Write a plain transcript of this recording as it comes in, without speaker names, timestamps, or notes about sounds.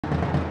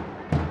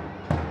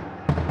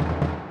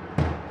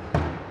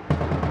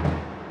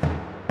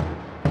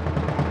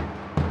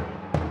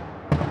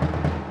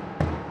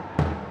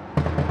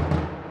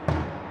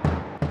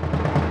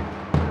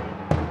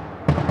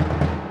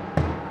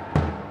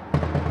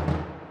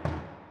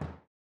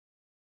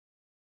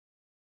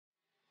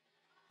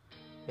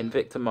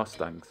Invicta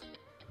Mustangs,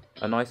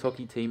 an ice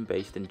hockey team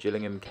based in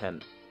Gillingham,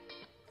 Kent.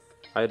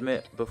 I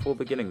admit, before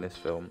beginning this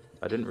film,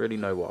 I didn't really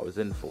know what I was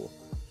in for,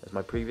 as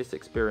my previous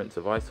experience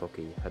of ice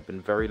hockey had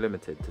been very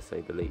limited to say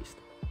the least.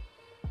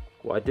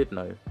 What I did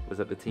know was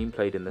that the team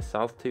played in the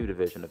South 2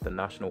 division of the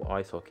National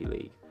Ice Hockey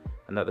League,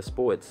 and that the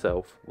sport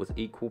itself was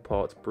equal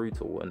parts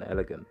brutal and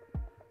elegant,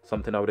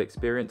 something I would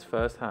experience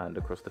firsthand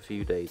across the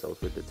few days I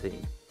was with the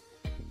team.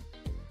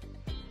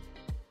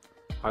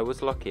 I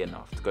was lucky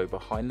enough to go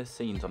behind the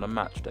scenes on a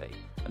match day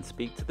and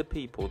speak to the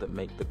people that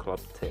make the club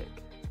tick.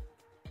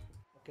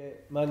 Okay,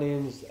 my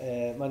name's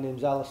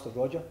Alistair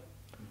Roger.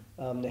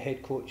 I'm the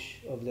head coach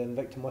of the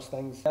Invicta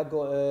Mustangs. I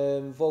got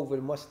involved with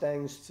the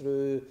Mustangs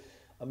through,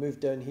 I moved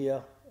down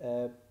here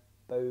about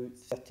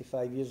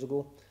 35 years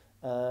ago,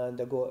 and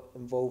I got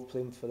involved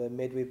playing for the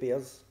Medway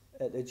Bears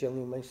at the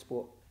Gillingham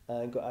Sport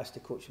and got asked to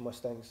coach the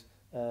Mustangs,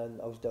 and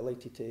I was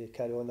delighted to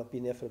carry on. I've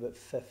been there for about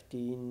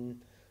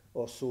 15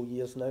 or so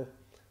years now,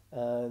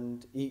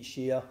 and each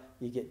year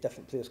you get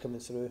different players coming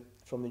through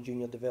from the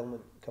junior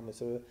development coming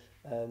through,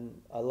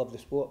 and I love the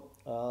sport.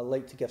 I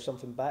like to give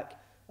something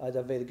back. I had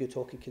a very good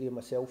hockey career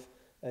myself,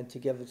 and to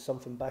give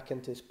something back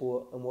into the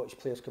sport and watch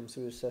players come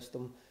through the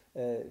system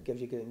gives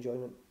you great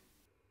enjoyment.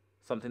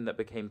 Something that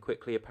became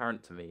quickly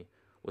apparent to me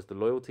was the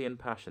loyalty and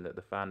passion that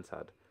the fans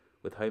had,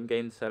 with home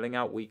games selling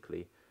out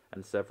weekly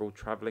and several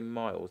travelling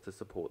miles to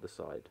support the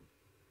side.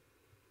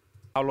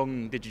 How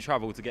long did you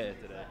travel to get here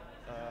today?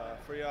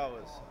 3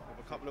 hours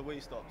with a couple of wee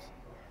stops.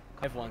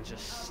 Everyone's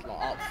just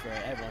like up for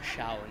it, everyone's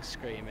shouting,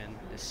 screaming.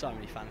 There's so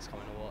many fans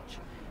coming to watch.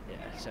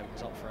 Yeah, so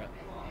everyone's up for it.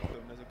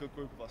 There's a good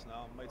group of us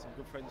now, made some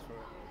good friends for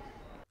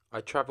it.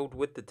 I travelled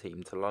with the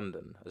team to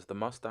London as the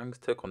Mustangs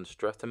took on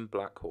Streatham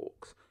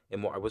Blackhawks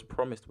in what I was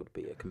promised would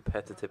be a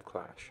competitive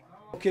clash.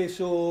 Okay,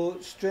 so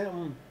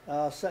Streatham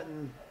are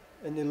sitting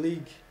in the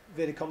league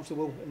very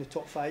comfortable in the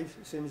top 5,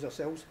 same as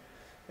ourselves.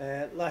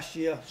 Last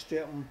year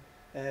Streatham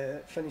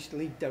finished the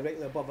league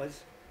directly above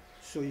us,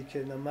 so you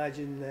can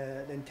imagine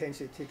the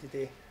intensity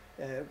today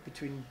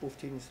between both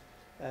teams.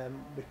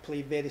 We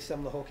play very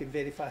similar hockey,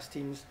 very fast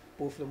teams,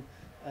 both of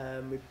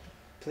them. We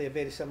play a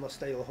very similar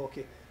style of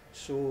hockey,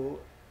 so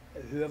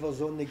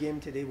whoever's on the game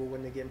today will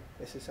win the game.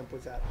 It's as simple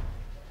as that.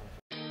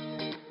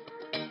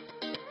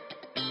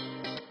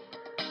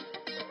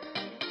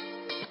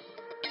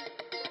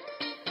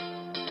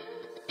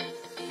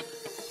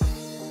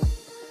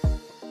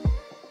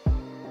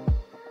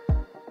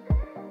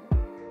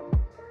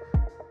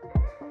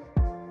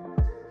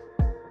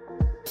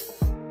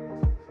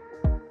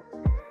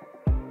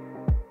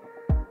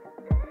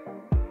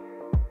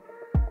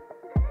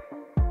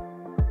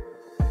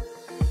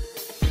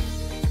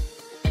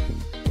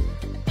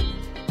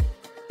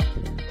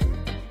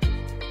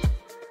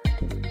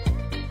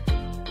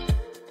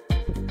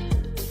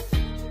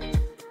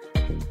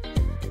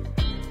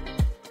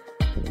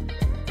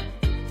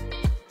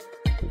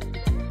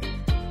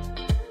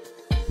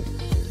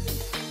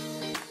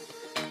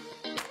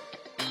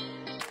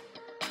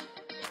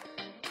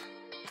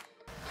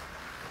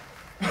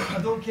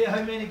 I don't care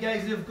how many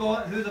guys they've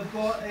got, who they've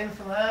got,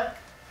 anything like that.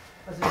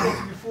 As I said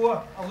to you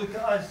before, I look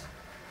at us.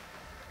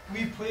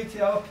 We play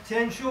to our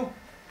potential.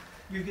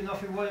 You've got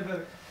nothing to worry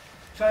about.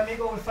 Try and make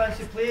all the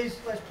fancy plays.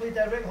 Let's play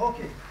direct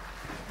hockey.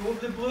 Go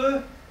over the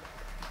blue,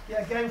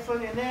 get a guy in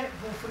front of the net,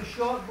 go for the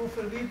shot, go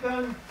for the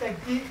rebound, dig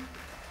deep.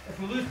 If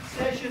we lose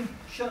possession,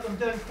 shut them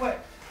down quick.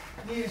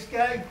 Nearest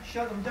guy,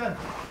 shut them down.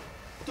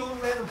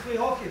 Don't let them play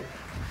hockey.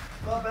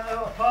 A little bit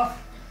out of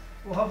puff.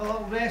 We'll have a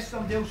little rest,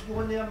 somebody else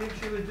go in there, make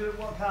sure we do it,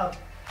 work hard.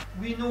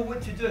 We know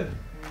what to do.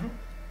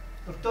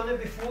 We've done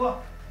it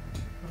before.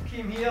 We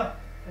came here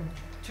and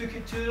took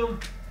it to them,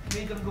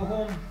 made them go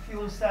home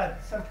feeling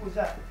sad. Simple as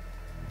that.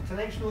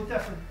 Tonight's no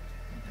different.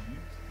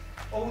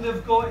 All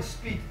they've got is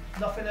speed,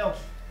 nothing else.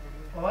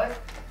 Alright?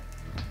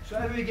 So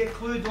how do we get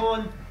clued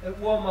on at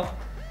warm up?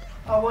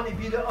 I want to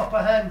be the upper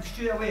hand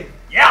straight away.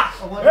 Yeah!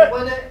 I want to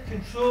win it,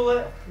 control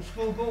it, and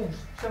score goals.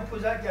 Simple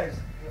as that, guys.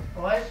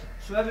 Alright?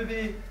 So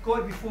everybody got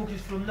to be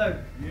focused from now.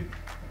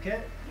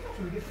 Okay?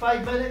 So we get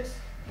 5 minutes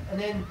and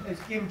then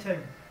it's game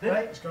time.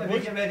 Right?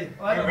 Everybody get ready.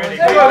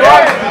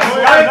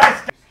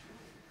 Alright?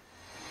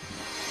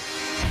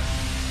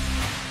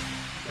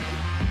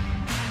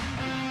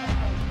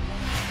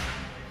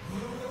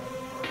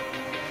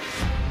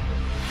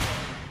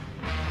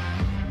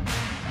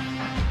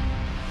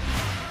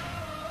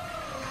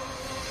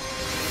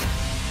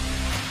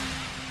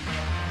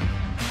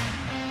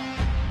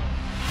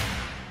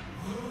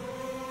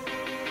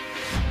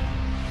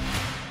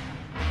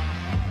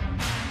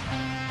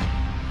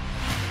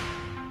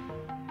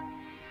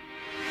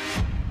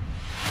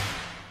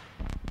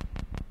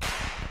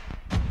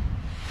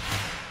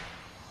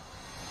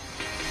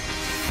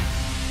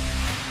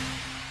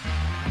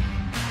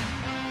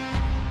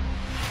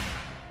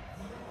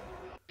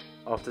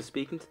 After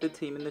speaking to the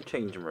team in the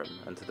changing room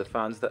and to the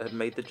fans that had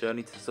made the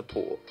journey to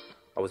support,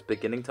 I was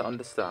beginning to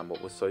understand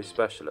what was so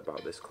special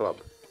about this club.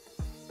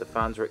 The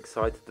fans were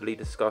excitedly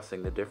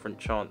discussing the different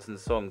chants and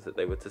songs that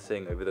they were to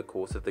sing over the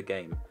course of the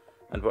game,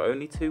 and were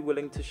only too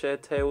willing to share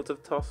tales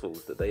of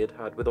tussles that they had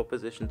had with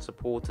opposition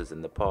supporters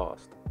in the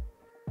past.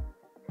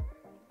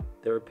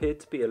 There appeared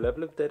to be a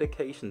level of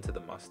dedication to the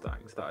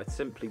Mustangs that I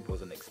simply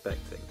wasn't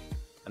expecting,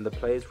 and the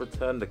players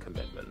returned the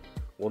commitment,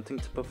 wanting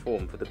to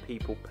perform for the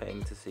people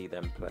paying to see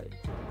them play.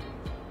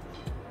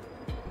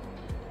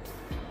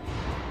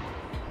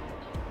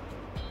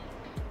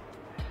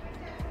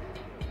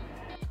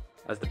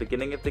 As the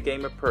beginning of the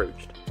game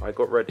approached, I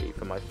got ready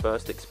for my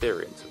first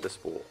experience of the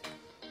sport.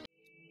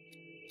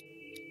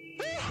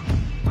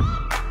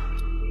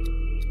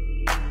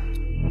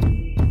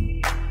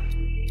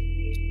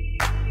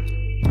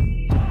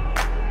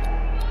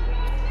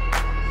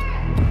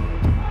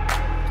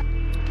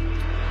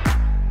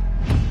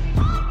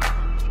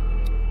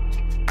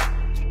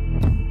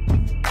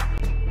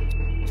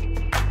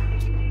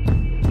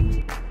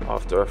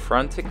 After a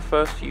frantic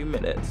first few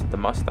minutes, the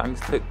Mustangs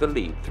took the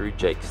lead through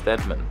Jake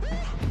Stedman,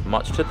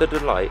 much to the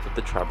delight of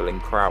the travelling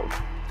crowd.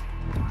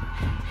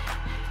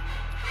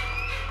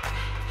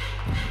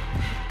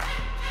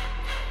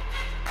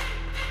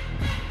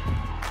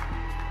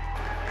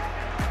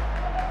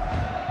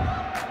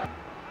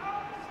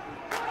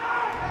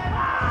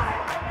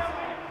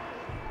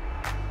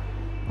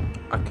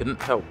 I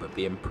couldn't help but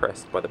be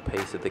impressed by the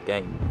pace of the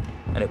game,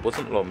 and it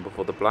wasn't long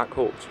before the Black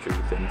Hawks drew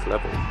things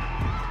level.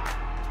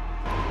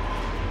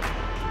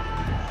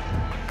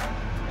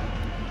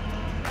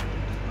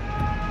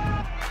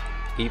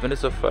 Even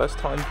as a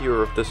first-time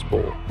viewer of the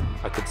sport,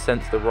 I could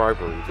sense the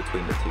rivalry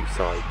between the two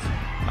sides,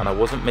 and I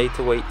wasn't made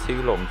to wait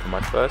too long for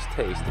my first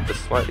taste of the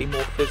slightly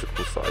more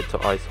physical side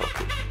to ice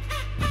hockey.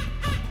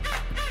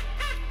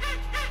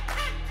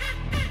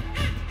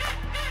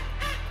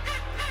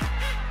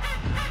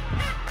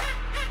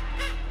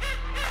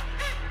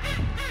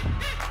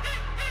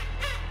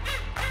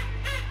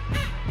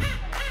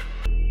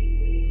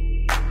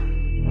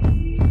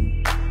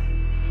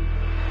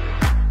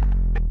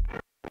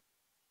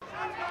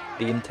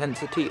 The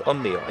intensity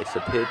on the ice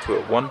appeared to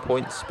at one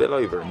point spill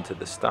over into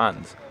the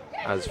stands,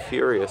 as,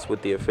 furious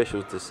with the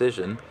official's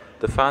decision,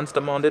 the fans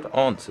demanded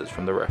answers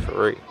from the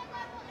referee.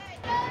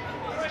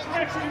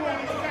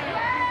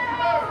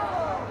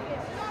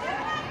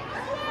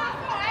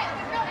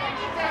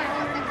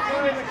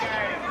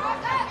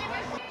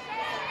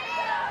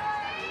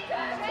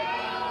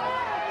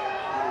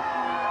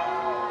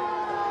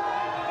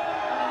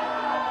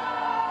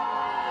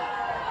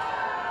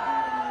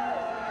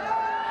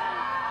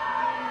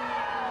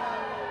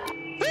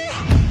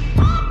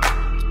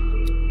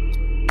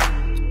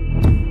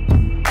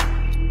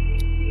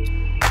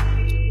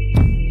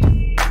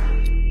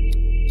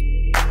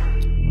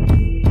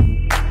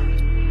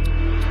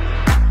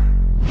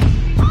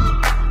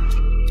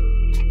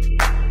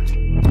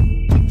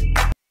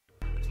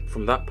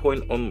 From that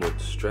point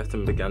onwards,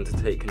 Streatham began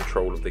to take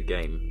control of the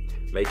game,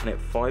 making it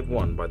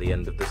 5-1 by the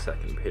end of the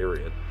second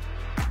period.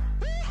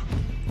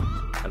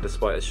 And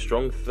despite a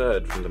strong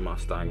third from the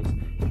Mustangs,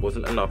 it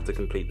wasn't enough to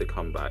complete the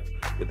comeback,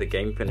 with the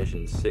game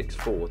finishing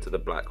 6-4 to the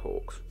Black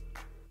Hawks.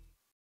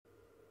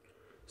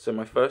 So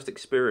my first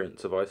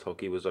experience of ice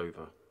hockey was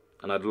over,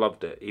 and I'd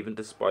loved it even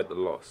despite the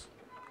loss.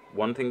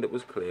 One thing that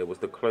was clear was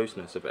the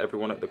closeness of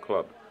everyone at the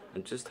club,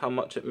 and just how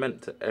much it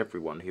meant to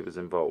everyone who was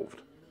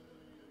involved.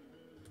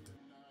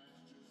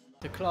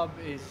 The club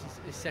is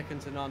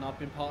second to none. I've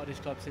been part of this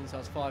club since I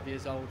was 5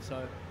 years old,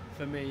 so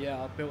for me,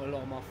 yeah, I've built a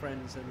lot of my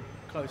friends and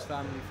close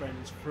family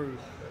friends through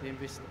the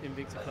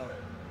Invicta club.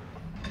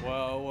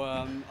 Well,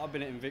 I've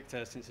been at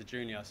Invicta since a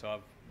junior, so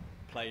I've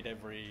played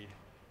every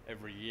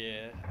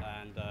year,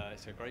 and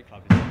it's a great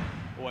club.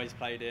 It's always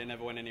played here,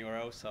 never went anywhere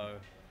else, so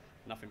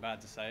nothing bad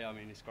to say. I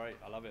mean, it's great.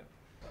 I love it.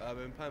 I've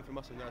been playing for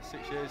Mustangs now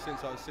 6 years,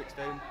 since I was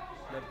 16.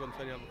 Never gone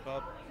to any other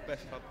club.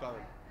 Best club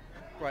going.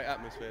 Great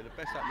atmosphere, the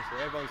best atmosphere.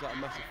 Everyone's like a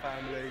massive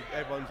family,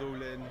 everyone's all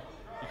in.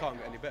 You can't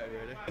get any better,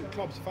 really. The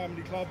club's a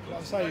family club.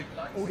 Like I say,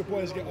 all the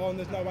boys get on,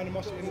 there's no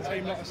animosity in the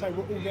team. Like I say,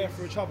 we're all there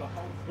for each other.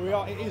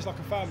 It is like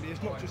a family,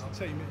 it's not just a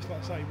team. It's like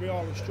I say, we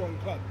are a strong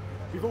club.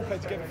 We've all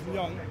played together from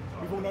young,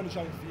 we've all known each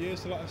other for years,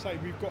 so like I say,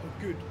 we've got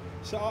a good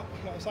setup.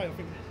 Like I say, I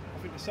think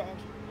the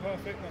setup's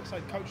perfect. Like I say,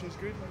 the coaching's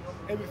good.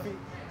 Everything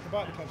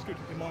about the club's good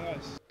in my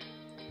eyes.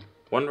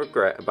 One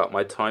regret about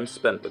my time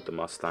spent with the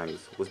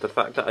Mustangs was the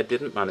fact that I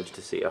didn't manage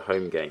to see a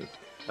home game,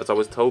 as I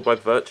was told by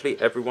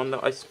virtually everyone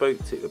that I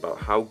spoke to about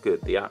how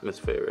good the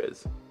atmosphere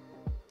is.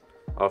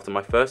 After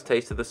my first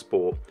taste of the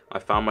sport, I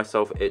found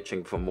myself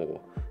itching for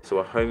more, so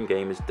a home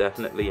game is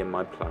definitely in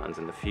my plans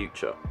in the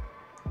future.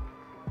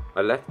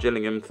 I left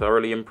Gillingham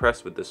thoroughly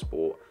impressed with the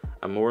sport,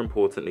 and more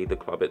importantly the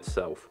club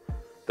itself.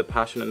 The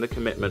passion and the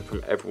commitment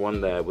from everyone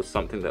there was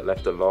something that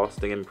left a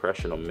lasting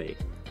impression on me,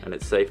 and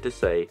it's safe to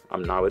say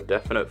I'm now a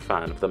definite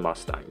fan of the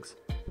Mustangs.